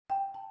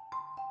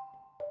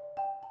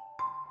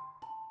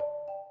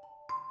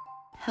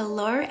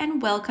Hello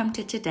and welcome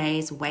to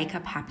today's Wake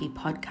Up Happy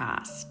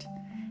podcast.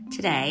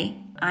 Today,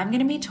 I'm going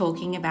to be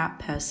talking about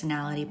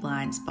personality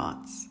blind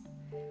spots.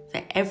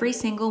 For every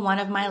single one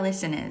of my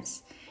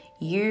listeners,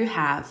 you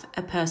have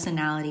a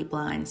personality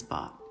blind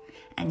spot.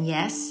 And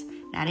yes,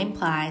 that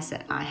implies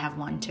that I have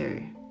one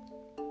too.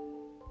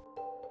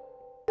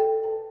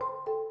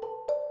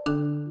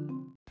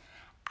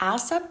 Our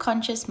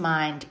subconscious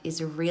mind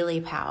is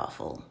really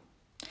powerful.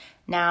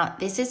 Now,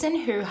 this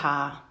isn't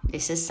hoo-ha,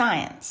 this is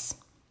science.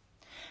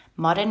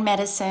 Modern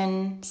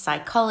medicine,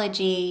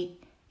 psychology,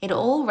 it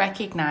all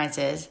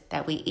recognizes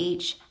that we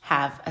each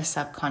have a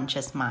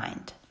subconscious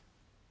mind.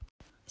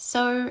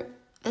 So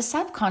the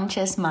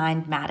subconscious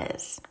mind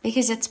matters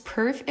because it's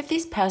proof of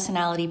this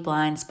personality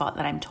blind spot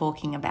that I'm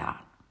talking about.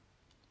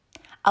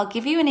 I'll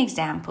give you an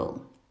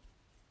example.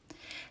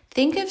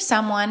 Think of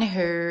someone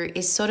who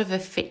is sort of a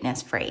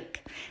fitness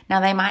freak. Now,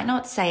 they might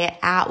not say it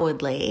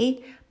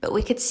outwardly, but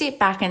we could sit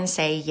back and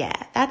say,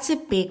 yeah, that's a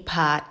big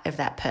part of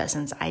that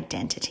person's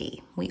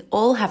identity. We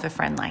all have a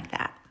friend like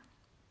that.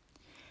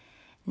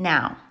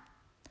 Now,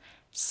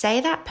 say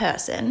that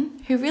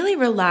person who really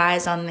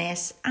relies on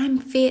this, I'm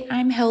fit,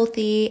 I'm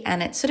healthy,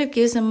 and it sort of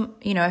gives them,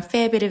 a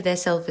fair bit of their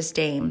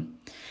self-esteem.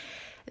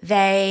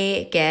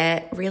 They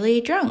get really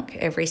drunk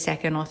every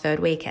second or third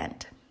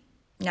weekend.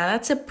 Now,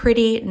 that's a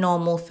pretty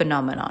normal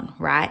phenomenon,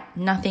 right?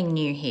 Nothing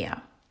new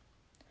here.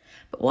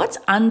 But what's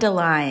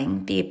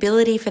underlying the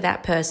ability for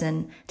that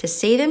person to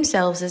see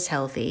themselves as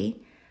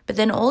healthy, but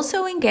then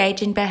also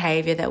engage in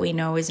behavior that we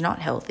know is not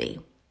healthy?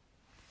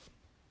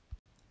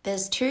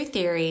 There's two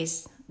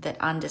theories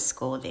that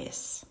underscore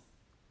this.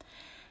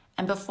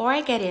 And before I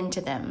get into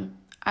them,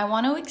 I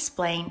want to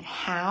explain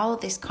how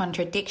this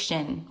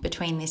contradiction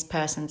between this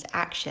person's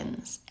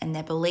actions and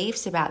their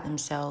beliefs about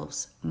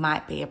themselves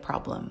might be a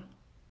problem.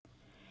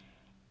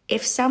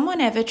 If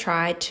someone ever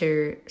tried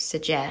to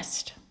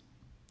suggest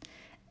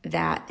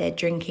that their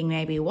drinking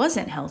maybe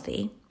wasn't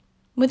healthy,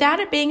 without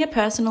it being a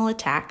personal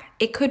attack,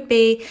 it could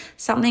be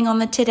something on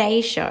the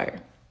Today Show.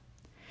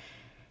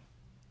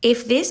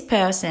 If this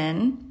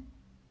person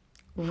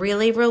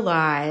really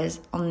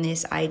relies on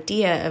this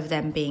idea of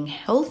them being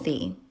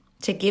healthy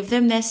to give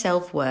them their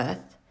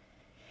self-worth,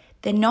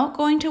 they're not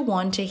going to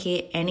want to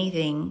hear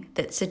anything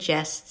that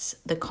suggests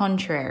the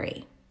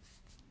contrary.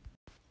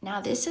 Now,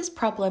 this is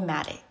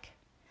problematic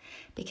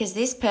because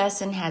this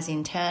person has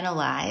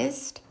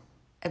internalized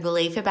a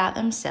belief about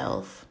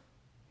themselves,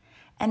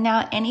 and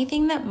now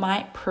anything that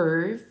might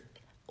prove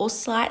or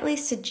slightly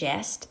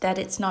suggest that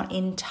it's not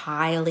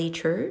entirely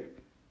true,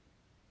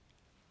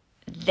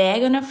 they're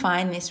going to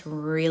find this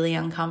really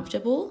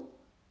uncomfortable,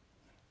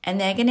 and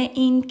they're going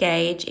to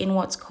engage in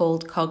what's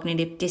called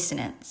cognitive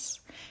dissonance.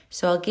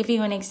 So I'll give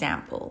you an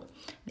example.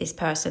 This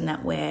person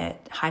that we're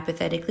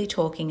hypothetically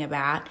talking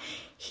about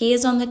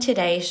hears on the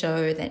Today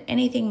Show that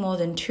anything more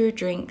than 2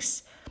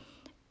 drinks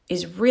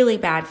is really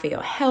bad for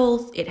your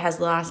health, it has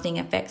lasting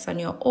effects on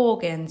your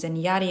organs,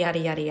 and yada, yada,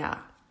 yada,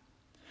 yada.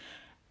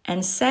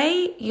 And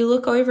say you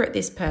look over at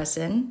this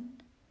person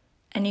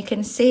and you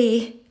can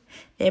see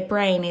their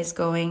brain is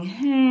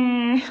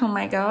going, oh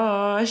my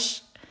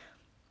gosh.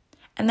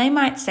 And they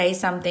might say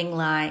something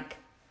like,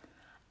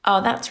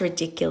 oh, that's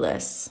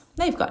ridiculous.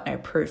 They've got no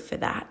proof for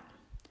that.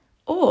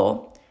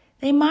 Or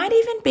they might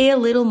even be a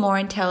little more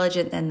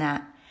intelligent than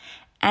that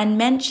and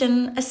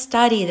mention a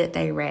study that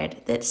they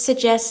read that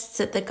suggests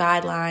that the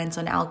guidelines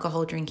on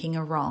alcohol drinking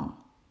are wrong.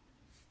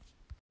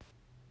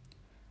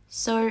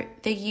 So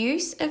the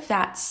use of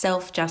that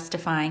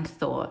self-justifying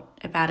thought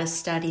about a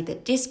study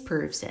that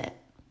disproves it,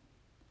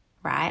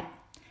 right?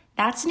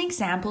 That's an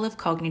example of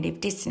cognitive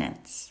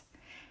dissonance.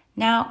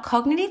 Now,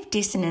 cognitive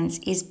dissonance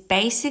is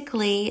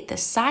basically the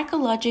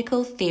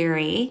psychological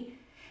theory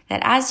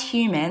that as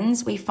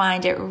humans, we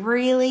find it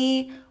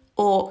really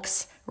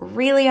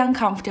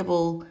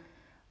uncomfortable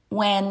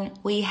when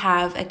we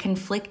have a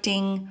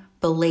conflicting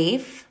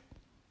belief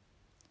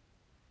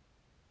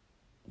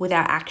with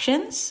our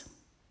actions,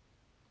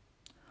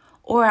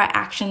 or our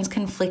actions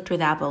conflict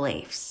with our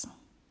beliefs,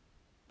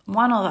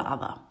 one or the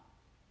other.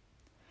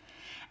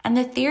 And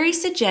the theory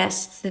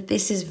suggests that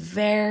this is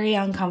very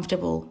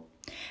uncomfortable,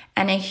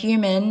 and a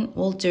human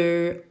will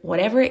do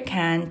whatever it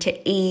can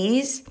to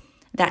ease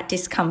that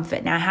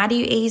discomfort. Now, how do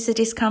you ease the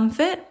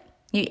discomfort?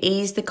 You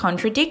ease the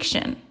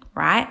contradiction,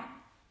 right?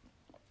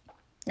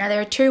 Now,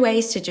 there are 2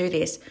 ways to do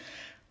this.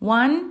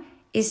 One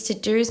is to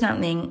do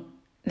something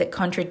that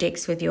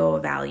contradicts with your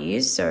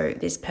values. So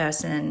this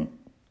person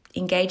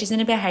engages in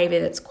a behavior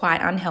that's quite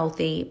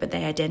unhealthy, but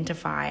they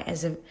identify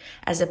as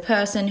a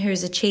person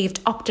who's achieved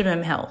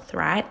optimum health,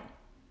 right?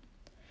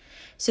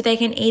 So they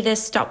can either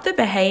stop the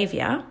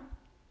behavior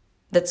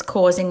that's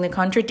causing the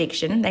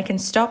contradiction, they can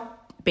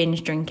stop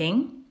binge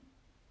drinking,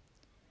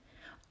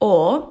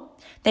 or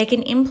they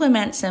can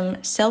implement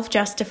some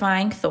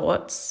self-justifying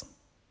thoughts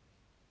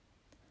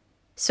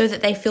so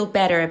that they feel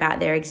better about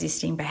their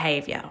existing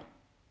behavior.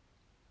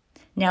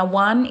 Now,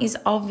 one is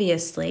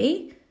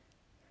obviously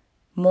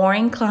more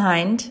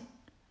inclined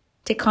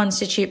to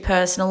constitute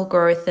personal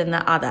growth than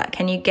the other.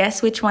 Can you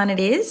guess which one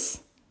it is?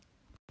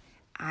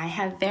 I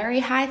have very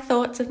high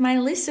thoughts of my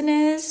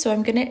listeners, so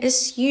I'm going to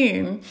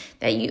assume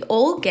that you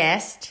all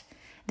guessed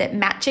that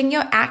matching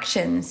your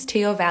actions to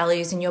your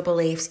values and your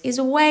beliefs is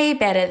way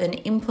better than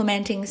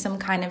implementing some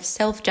kind of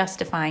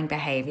self-justifying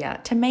behavior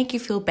to make you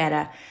feel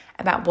better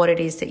about what it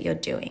is that you're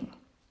doing.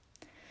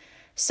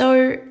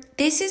 So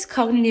this is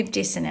cognitive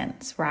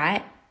dissonance,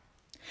 right?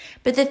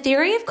 But the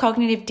theory of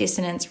cognitive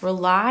dissonance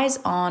relies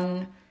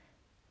on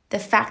the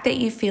fact that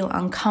you feel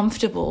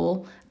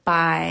uncomfortable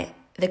by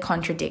the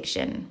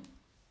contradiction.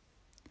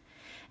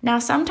 Now,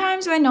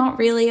 sometimes we're not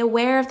really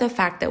aware of the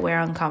fact that we're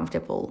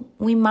uncomfortable.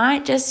 We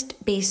might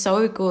just be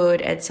so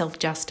good at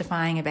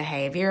self-justifying a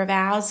behavior of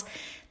ours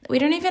that we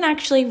don't even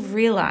actually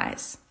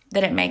realize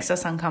that it makes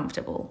us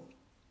uncomfortable.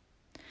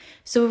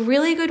 So a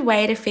really good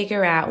way to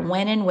figure out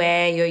when and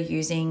where you're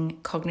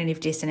using cognitive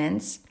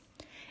dissonance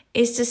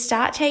is to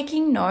start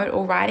taking note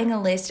or writing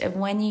a list of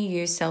when you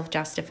use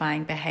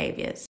self-justifying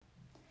behaviors.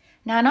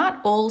 Now,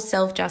 not all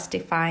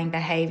self-justifying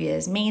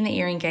behaviors mean that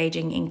you're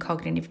engaging in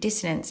cognitive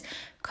dissonance.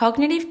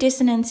 Cognitive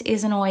dissonance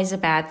isn't always a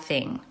bad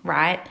thing,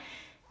 right?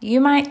 You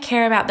might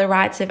care about the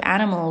rights of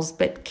animals,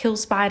 but kill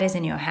spiders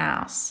in your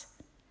house.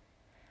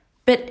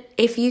 But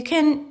if you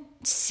can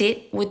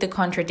sit with the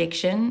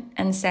contradiction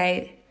and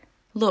say,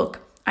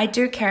 look, I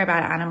do care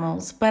about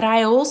animals, but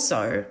I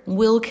also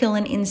will kill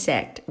an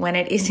insect when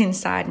it is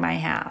inside my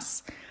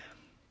house.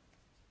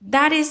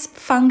 That is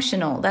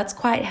functional. That's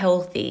quite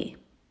healthy.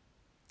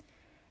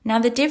 Now,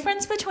 the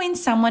difference between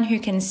someone who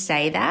can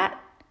say that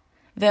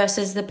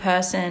versus the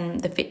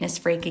fitness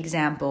freak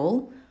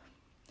example,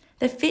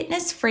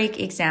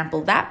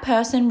 that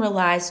person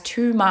relies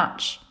too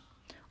much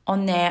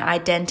on their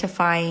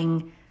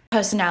identifying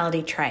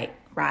personality trait,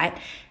 right?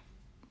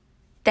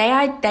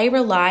 They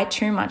rely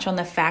too much on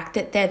the fact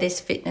that they're this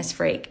fitness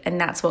freak, and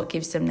that's what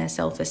gives them their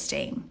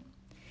self-esteem.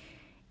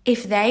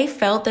 If they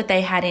felt that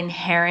they had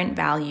inherent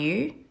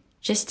value,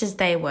 just as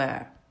they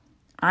were,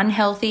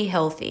 unhealthy,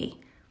 healthy,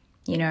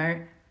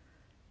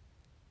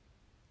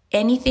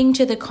 anything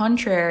to the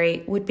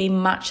contrary would be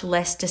much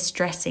less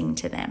distressing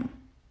to them.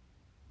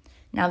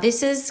 Now,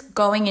 this is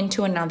going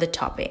into another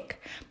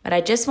topic, but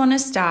I just want to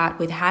start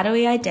with how do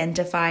we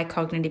identify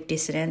cognitive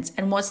dissonance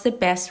and what's the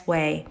best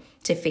way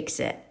to fix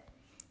it.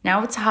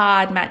 Now, it's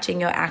hard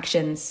matching your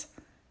actions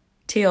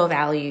to your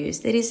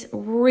values. It is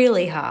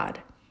really hard,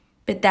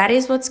 but that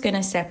is what's going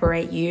to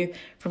separate you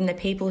from the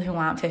people who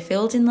aren't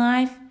fulfilled in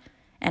life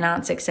and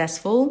aren't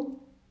successful.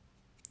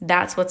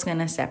 That's what's going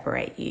to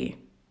separate you.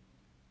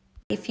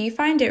 If you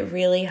find it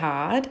really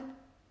hard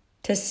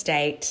to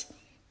state,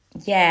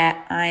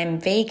 yeah, I'm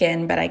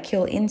vegan, but I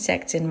kill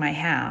insects in my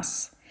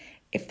house,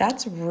 if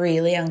that's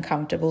really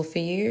uncomfortable for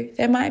you,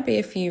 there might be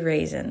a few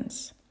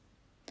reasons.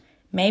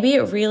 Maybe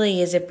it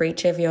really is a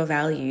breach of your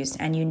values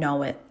and you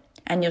know it,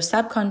 and your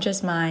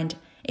subconscious mind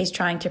is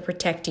trying to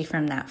protect you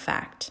from that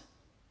fact.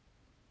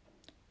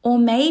 Or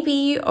maybe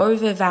you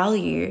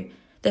overvalue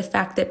the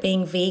fact that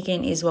being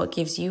vegan is what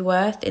gives you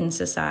worth in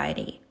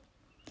society.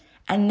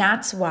 And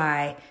that's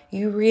why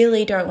you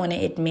really don't want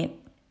to admit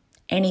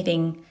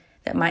anything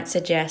that might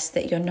suggest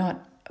that you're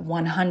not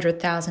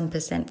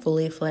 100,000%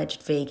 fully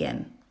fledged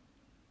vegan.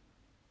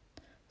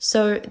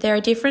 So there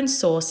are different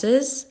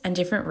sources and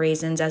different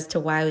reasons as to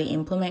why we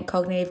implement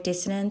cognitive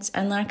dissonance.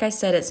 And like I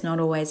said, it's not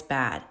always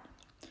bad.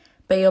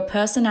 But your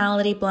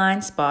personality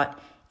blind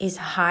spot is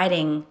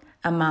hiding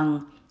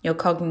among your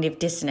cognitive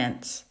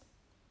dissonance.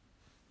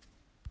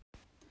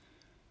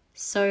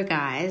 So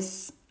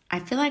guys, I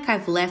feel like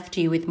I've left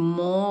you with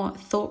more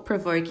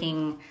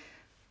thought-provoking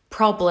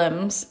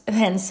problems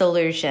than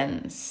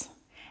solutions.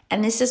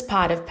 And this is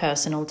part of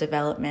personal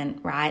development,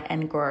 right?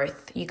 And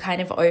growth. You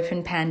kind of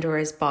open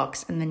Pandora's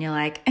box and then you're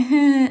like,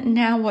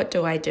 now what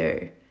do I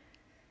do?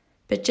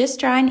 But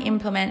just try and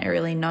implement a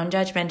really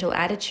non-judgmental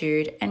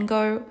attitude and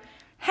go,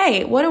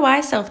 hey, what do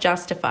I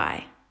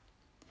self-justify?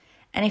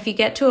 And if you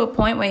get to a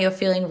point where you're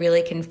feeling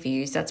really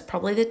confused, that's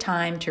probably the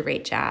time to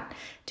reach out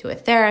to a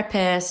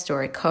therapist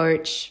or a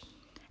coach.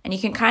 And you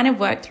can kind of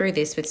work through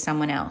this with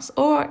someone else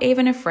or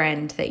even a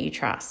friend that you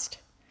trust.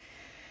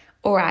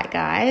 All right,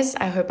 guys,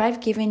 I hope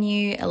I've given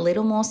you a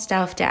little more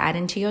stuff to add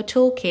into your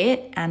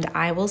toolkit, and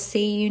I will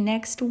see you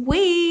next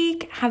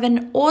week. Have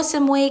an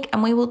awesome week,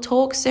 and we will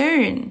talk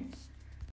soon.